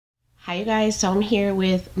Hi you guys, so I'm here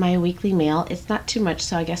with my weekly mail. It's not too much,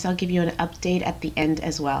 so I guess I'll give you an update at the end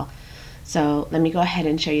as well. So let me go ahead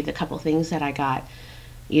and show you the couple things that I got.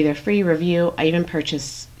 Either free review, I even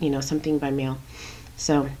purchased, something by mail.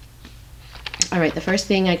 So, alright, the first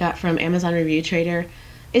thing I got from Amazon Review Trader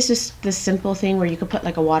is just this simple thing where you could put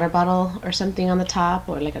like a water bottle or something on the top,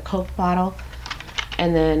 or like a Coke bottle.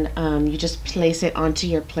 And then you just place it onto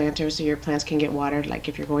your planter so your plants can get watered, like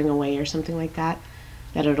if you're going away or something like that.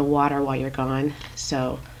 That it'll water while you're gone.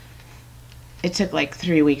 So it took like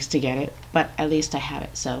 3 weeks to get it, but at least I have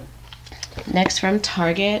it. So next, from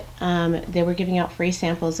Target, they were giving out free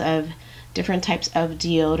samples of different types of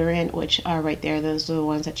deodorant, which are right there. Those are the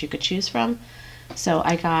ones that you could choose from. So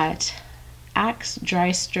I got Axe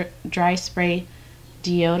dry spray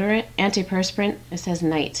deodorant, antiperspirant. It says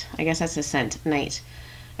Night. I guess that's a scent, Night.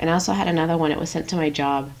 And I also had another one. It was sent to my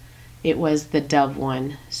job. It was the Dove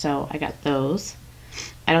one. So I got those.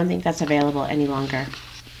 I don't think that's available any longer.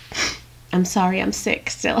 I'm sorry, I'm sick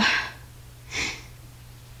still.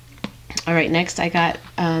 Alright, next I got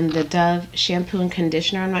the Dove shampoo and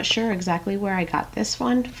conditioner. I'm not sure exactly where I got this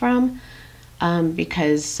one from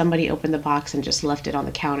because somebody opened the box and just left it on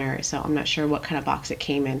the counter, so I'm not sure what kind of box it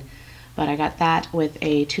came in. But I got that with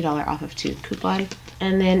a $2 off of 2 coupon.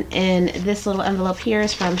 And then in this little envelope here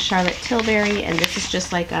is from Charlotte Tilbury, and this is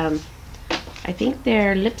just like I think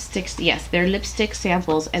they're lipsticks. Yes, they're lipstick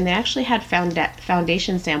samples, and they actually had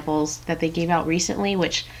foundation samples that they gave out recently,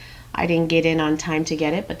 which I didn't get in on time to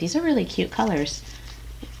get it, but these are really cute colors.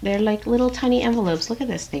 They're like little tiny envelopes. Look at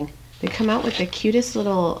this thing. They come out with the cutest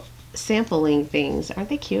little sampling things. Aren't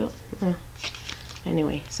they cute?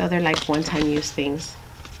 Anyway, so they're like one-time use things.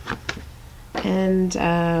 And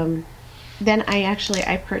then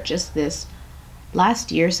I purchased this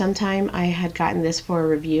last year sometime. I had gotten this for a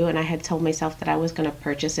review, and I had told myself that I was going to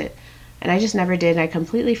purchase it, and I just never did. I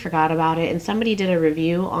completely forgot about it, and somebody did a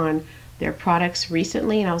review on their products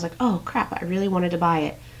recently, and I was like, oh crap, I really wanted to buy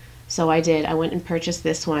it. So I did. I went and purchased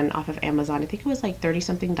this one off of Amazon. I think it was like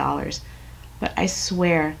 $30-something. But I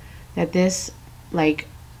swear that this, like,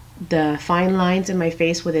 the fine lines in my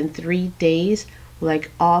face within 3 days were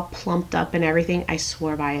like all plumped up and everything. I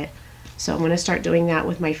swore by it. So I'm going to start doing that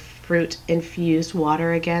with my fruit infused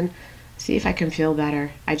water again. See if I can feel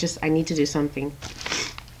better. I need to do something.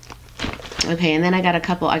 Okay, and then I got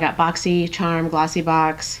I got Boxy Charm Glossy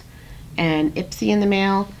Box and Ipsy in the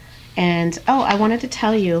mail. And oh, I wanted to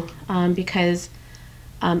tell you because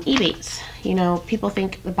Ebates, people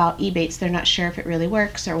think about Ebates, they're not sure if it really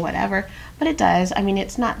works or whatever, but it does. I mean,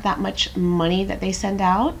 it's not that much money that they send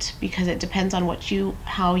out because it depends on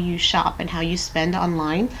how you shop and how you spend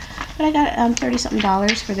online. But I got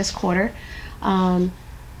 $30-something for this quarter.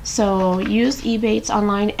 So use Ebates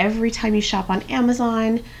online every time you shop on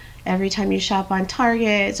Amazon, every time you shop on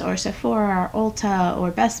Target or Sephora or Ulta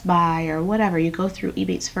or Best Buy or whatever. You go through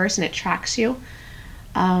Ebates first, and it tracks you.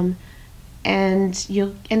 And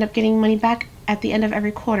you'll end up getting money back at the end of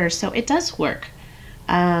every quarter. So it does work.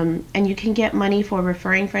 And you can get money for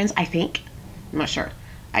referring friends, I think. I'm not sure.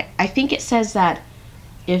 I think it says that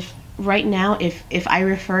if right now, if I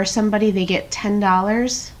refer somebody, they get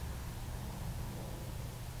 $10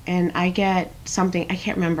 and I get something, I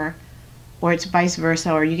can't remember. Or it's vice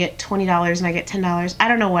versa, or you get $20 and I get $10. I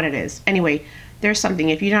don't know what it is. Anyway, there's something.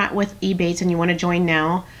 If you're not with Ebates and you want to join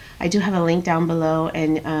now, I do have a link down below,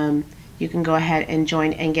 and you can go ahead and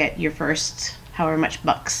join and get your first however much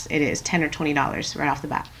bucks it is, $10 or $20 right off the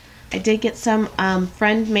bat. I did get some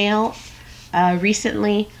friend mail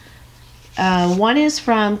recently. One is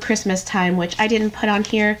from Christmas time, which I didn't put on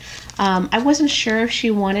here. I wasn't sure if she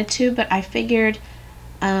wanted to, but I figured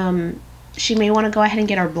she may want to go ahead and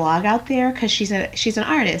get her blog out there because she's an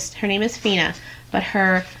artist. Her name is Fina, but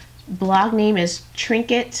her blog name is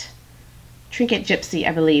Trinket Gypsy,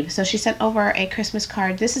 I believe. So she sent over a Christmas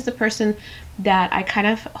card. This is the person that I kind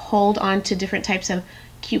of hold on to different types of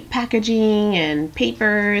cute packaging and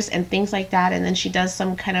papers and things like that, and then she does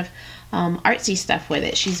some kind of artsy stuff with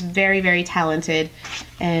it. She's very, very talented,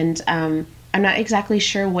 and I'm not exactly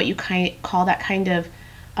sure what you call that kind of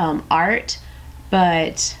art,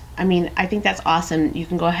 but I mean, I think that's awesome. You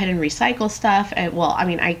can go ahead and recycle stuff. Well, I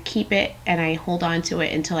mean, I keep it and I hold on to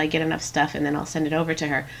it until I get enough stuff, and then I'll send it over to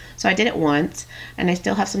her. So I did it once, and I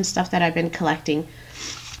still have some stuff that I've been collecting.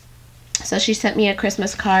 So she sent me a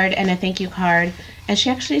Christmas card and a thank you card, and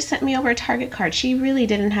she actually sent me over a Target card. She really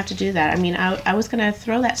didn't have to do that. I mean, I was going to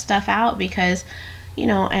throw that stuff out because,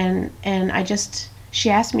 and she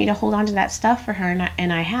asked me to hold on to that stuff for her,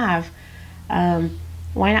 and I have.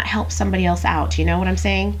 Why not help somebody else out? You know what I'm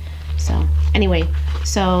saying? So anyway,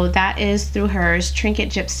 so that is through hers. Trinket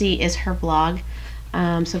Gypsy is her blog.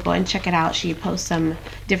 So go and check it out. She posts some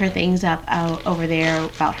different things up over there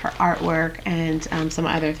about her artwork and some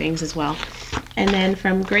other things as well. And then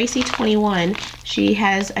from Gracie21, she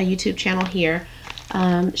has a YouTube channel here.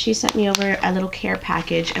 She sent me over a little care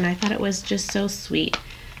package, and I thought it was just so sweet.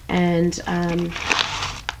 And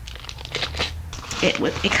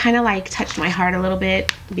it kind of like touched my heart a little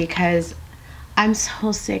bit because I'm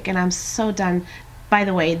so sick and I'm so done. By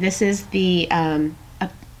the way, this is the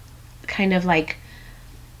kind of like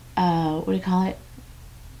what do you call it?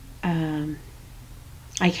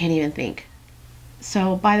 I can't even think.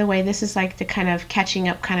 So by the way, this is like the kind of catching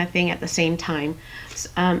up kind of thing at the same time.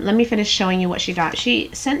 Let me finish showing you what she got.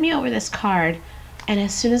 She sent me over this card, and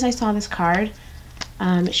as soon as I saw this card,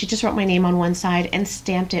 she just wrote my name on one side and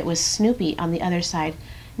stamped it with Snoopy on the other side.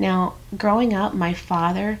 Now, growing up, my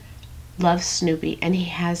father loves Snoopy, and he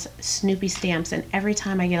has Snoopy stamps, and every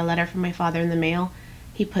time I get a letter from my father in the mail,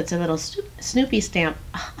 he puts a little Snoopy stamp.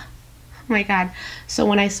 Oh my God. So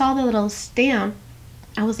when I saw the little stamp,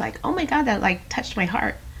 I was like, oh my God, that like touched my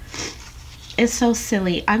heart. It's so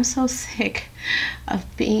silly. I'm so sick of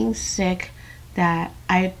being sick that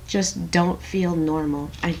I just don't feel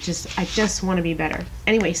normal. I just want to be better.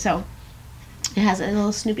 Anyway, so it has a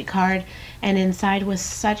little Snoopy card, and inside was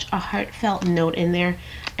such a heartfelt note in there,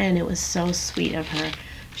 and it was so sweet of her.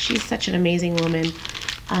 She's such an amazing woman,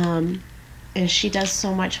 and she does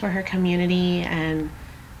so much for her community, and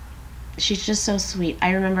she's just so sweet.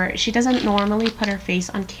 I remember she doesn't normally put her face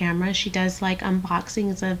on camera. She does like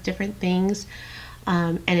unboxings of different things,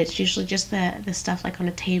 and it's usually just the stuff like on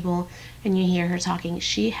a table, and you hear her talking.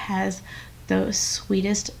 She has the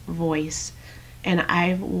sweetest voice, and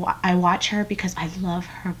I watch her because I love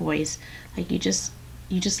her voice. Like you just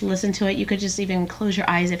listen to it. You could just even close your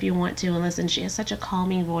eyes if you want to and listen. She has such a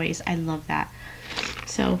calming voice. I love that.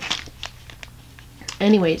 So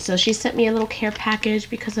anyway, so she sent me a little care package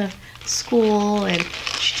because of school, and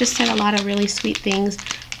she just said a lot of really sweet things.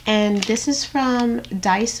 And this is from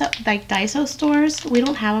Daiso, like Daiso stores. We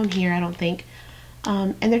don't have them here, I don't think.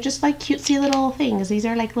 And they're just like cutesy little things. These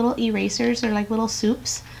are like little erasers or like little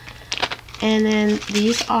soups. And then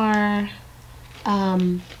these are,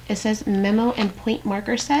 it says memo and point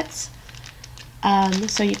marker sets.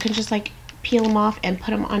 So you can just like peel them off and put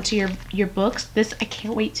them onto your books. This, I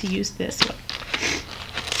can't wait to use this.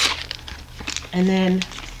 And then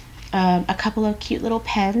a couple of cute little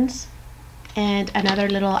pens, and another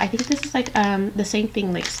little, I think this is like the same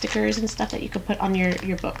thing, like stickers and stuff that you could put on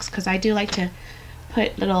your books, because I do like to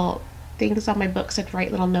put little things on my books and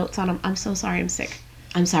write little notes on them. I'm so sorry, I'm sick.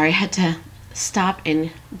 I'm sorry, I had to stop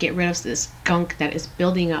and get rid of this gunk that is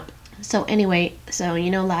building up. So anyway, so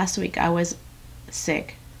you know, last week I was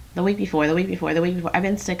sick. The week before. I've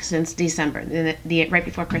been sick since December, right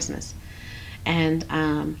before Christmas. And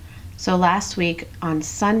so last week on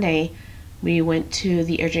Sunday, we went to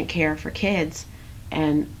the urgent care for kids,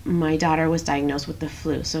 and my daughter was diagnosed with the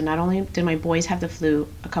flu. So not only did my boys have the flu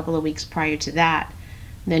a couple of weeks prior to that,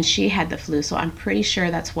 then she had the flu. So I'm pretty sure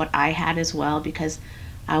that's what I had as well, because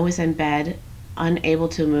I was in bed, unable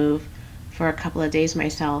to move for a couple of days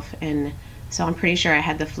myself. And so I'm pretty sure I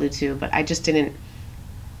had the flu too, but I just didn't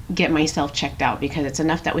get myself checked out, because it's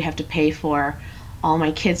enough that we have to pay for all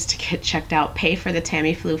my kids to get checked out, pay for the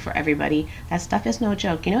Tamiflu for everybody. That stuff is no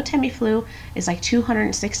joke. You know, Tamiflu is like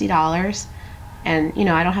 $260, and you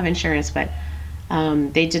know, I don't have insurance, but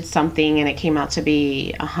they did something and it came out to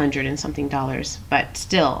be $100 and something. But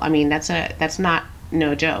still, I mean, that's not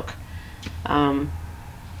no joke.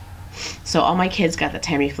 So all my kids got the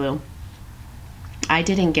Tamiflu. I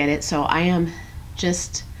didn't get it, so I'm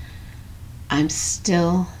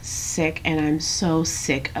still sick, and I'm so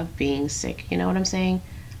sick of being sick. You know what I'm saying?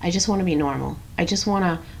 I just want to be normal. I just want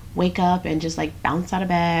to wake up and just like bounce out of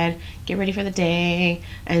bed, get ready for the day,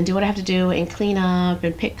 and do what I have to do, and clean up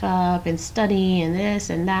and pick up and study and this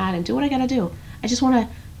and that and do what I gotta do. I just want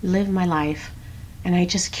to live my life, and I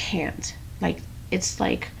just can't. Like, it's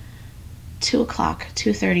like 2 o'clock,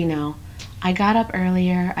 2:30 now. I got up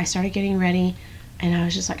earlier, I started getting ready, and I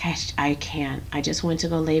was just like, I can't. I just went to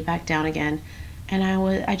go lay back down again, and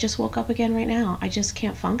I just woke up again right now. I just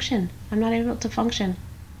can't function. I'm not able to function.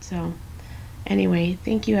 So anyway,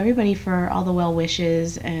 thank you everybody for all the well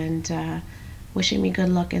wishes and wishing me good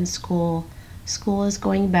luck in school. School is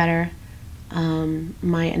going better.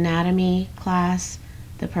 My anatomy class,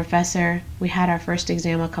 the professor, we had our first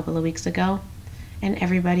exam a couple of weeks ago, and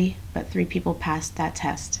everybody but 3 people passed that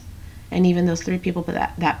test. And even those 3 people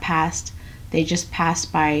that passed, they just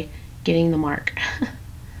passed by getting the mark.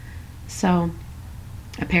 So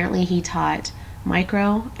apparently he taught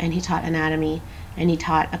micro and he taught anatomy, and he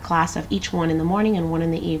taught a class of each one in the morning and one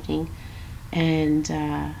in the evening.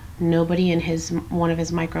 and nobody in one of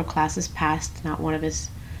his micro classes passed. Not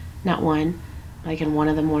one, like in one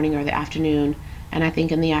of the morning or the afternoon. And I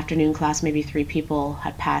think in the afternoon class, maybe 3 people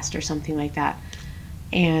had passed or something like that.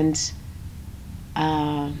 And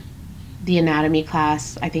the anatomy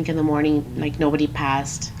class, I think in the morning, like nobody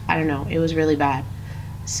passed. I don't know. It was really bad.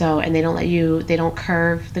 So, and they don't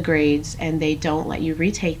curve the grades, and they don't let you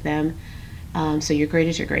retake them. So your grade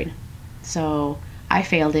is your grade. So I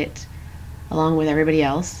failed it along with everybody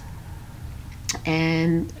else.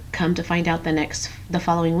 And come to find out the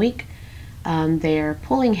following week, they're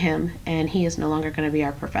pulling him, and he is no longer going to be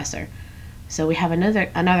our professor. So we have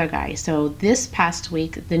another guy. So this past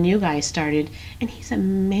week, the new guy started, and he's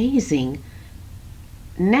amazing.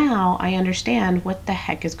 Now I understand what the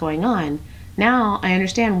heck is going on. Now I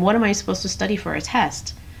understand what am I supposed to study for a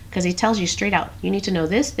test, because he tells you straight out, you need to know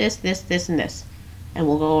this, this, this, this, and this, and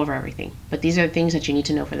we'll go over everything. But these are the things that you need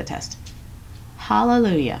to know for the test.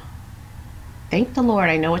 Hallelujah. Thank the Lord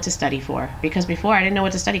I know what to study for, because before I didn't know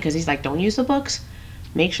what to study, because he's like, don't use the books.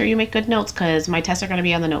 Make sure you make good notes, because my tests are going to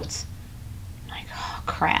be on the notes. I'm like, oh,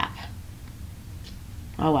 crap.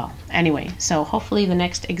 Oh, well. Anyway, so hopefully the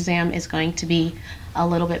next exam is going to be a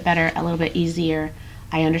little bit better, a little bit easier.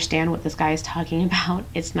 I understand what this guy is talking about.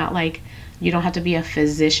 It's not like you don't have to be a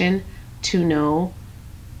physician to know,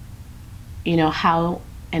 how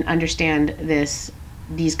and understand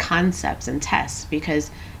these concepts and tests,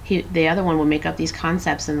 because the other one will make up these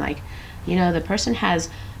concepts and like, the person has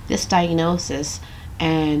this diagnosis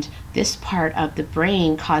and this part of the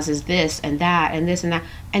brain causes this and that and this and that.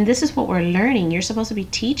 And this is what we're learning. You're supposed to be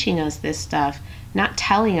teaching us this stuff, not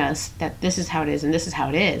telling us that this is how it is and this is how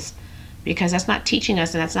it is, because that's not teaching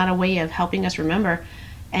us, and that's not a way of helping us remember.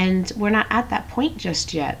 And we're not at that point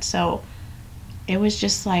just yet. So it was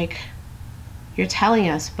just like, you're telling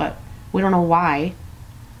us, but we don't know why,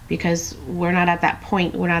 because we're not at that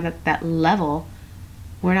point. We're not at that level.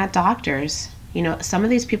 We're not doctors. Some of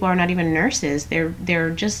these people are not even nurses. They're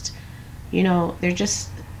just, they're just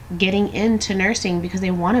getting into nursing because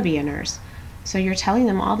they want to be a nurse. So you're telling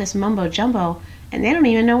them all this mumbo jumbo, and they don't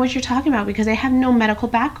even know what you're talking about because they have no medical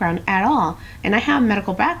background at all. And I have a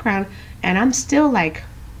medical background, and I'm still like,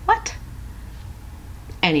 what?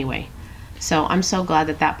 Anyway, so I'm so glad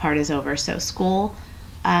that part is over. So school,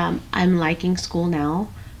 I'm liking school now.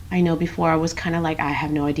 I know before I was kind of like, I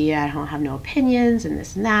have no idea, I don't have no opinions and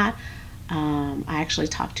this and that. I actually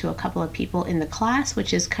talked to a couple of people in the class,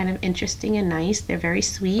 which is kind of interesting and nice. They're very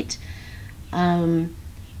sweet.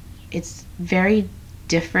 It's very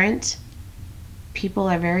different. People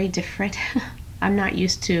are very different. I'm not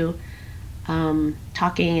used to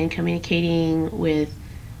talking and communicating with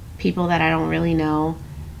people that I don't really know.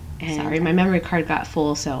 And sorry, my memory card got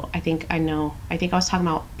full, so I think I was talking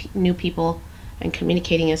about new people and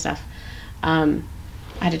communicating and stuff. I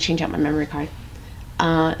had to change out my memory card.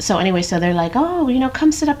 So anyway, so they're like, oh,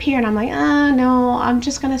 come sit up here. And I'm like, no, I'm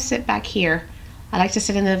just going to sit back here. I like to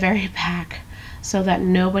sit in the very back so that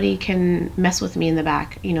nobody can mess with me in the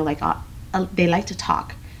back. They like to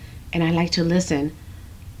talk and I like to listen.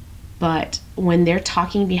 But when they're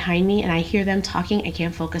talking behind me and I hear them talking, I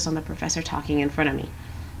can't focus on the professor talking in front of me.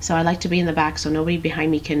 So I like to be in the back so nobody behind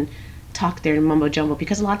me can talk their mumbo jumbo,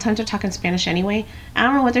 because a lot of times they're talking Spanish anyway. I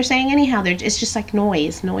don't know what they're saying anyhow. It's just like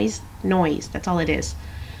noise. That's all it is.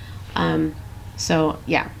 So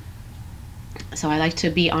yeah. So I like to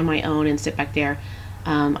be on my own and sit back there.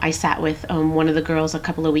 I sat with one of the girls a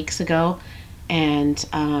couple of weeks ago, and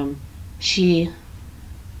she,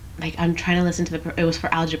 like, I'm trying to listen to it was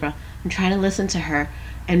for algebra. I'm trying to listen to her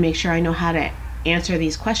and make sure I know how to answer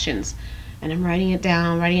these questions. And I'm writing it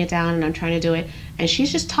down, and I'm trying to do it. And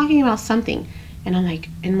she's just talking about something. And I'm like,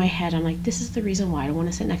 in my head, I'm like, this is the reason why I don't want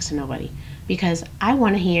to sit next to nobody. Because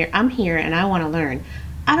I'm here and I want to learn.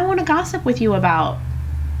 I don't want to gossip with you about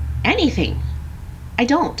anything. I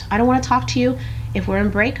don't want to talk to you. If we're in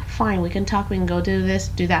break, fine, we can talk, we can go do this,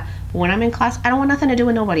 do that. But when I'm in class, I don't want nothing to do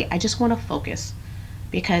with nobody. I just want to focus.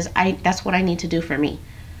 Because that's what I need to do for me.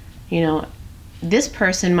 This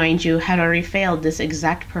person, mind you, had already failed this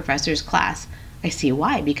exact professor's class. I see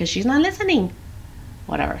why, because she's not listening.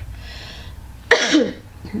 Whatever.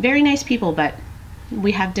 Very nice people, but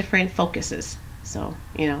we have different focuses. So,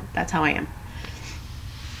 that's how I am.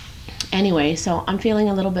 Anyway, so I'm feeling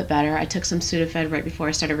a little bit better. I took some Sudafed right before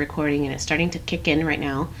I started recording, and it's starting to kick in right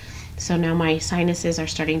now. So now my sinuses are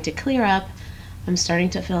starting to clear up. I'm starting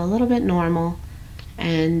to feel a little bit normal.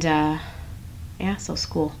 And, yeah, so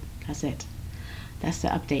school. That's it. That's the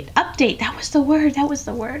update. Update! That was the word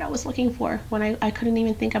I was looking for when I couldn't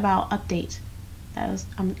even think about update. It was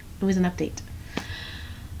an update.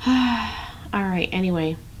 Alright,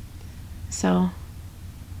 anyway. So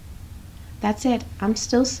that's it. I'm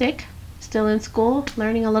still sick, still in school,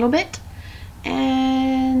 learning a little bit,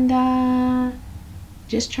 and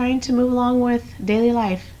just trying to move along with daily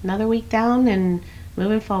life. Another week down and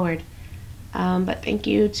moving forward. But thank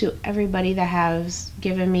you to everybody that has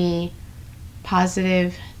given me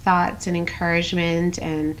positive thoughts and encouragement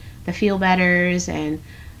and the feel betters, and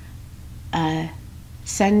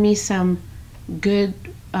send me some good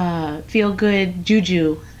feel good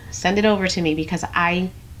juju. Send it over to me because I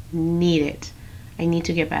need it. I need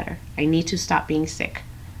to get better. I need to stop being sick.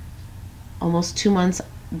 Almost 2 months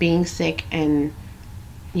being sick, and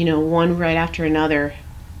you know, one right after another.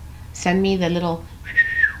 Send me the little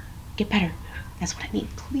get better. That's what I need,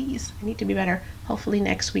 please. I need to be better. Hopefully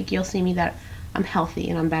next week you'll see me that I'm healthy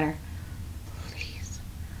and I'm better. Please.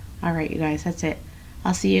 All right, you guys, that's it.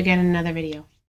 I'll see you again in another video.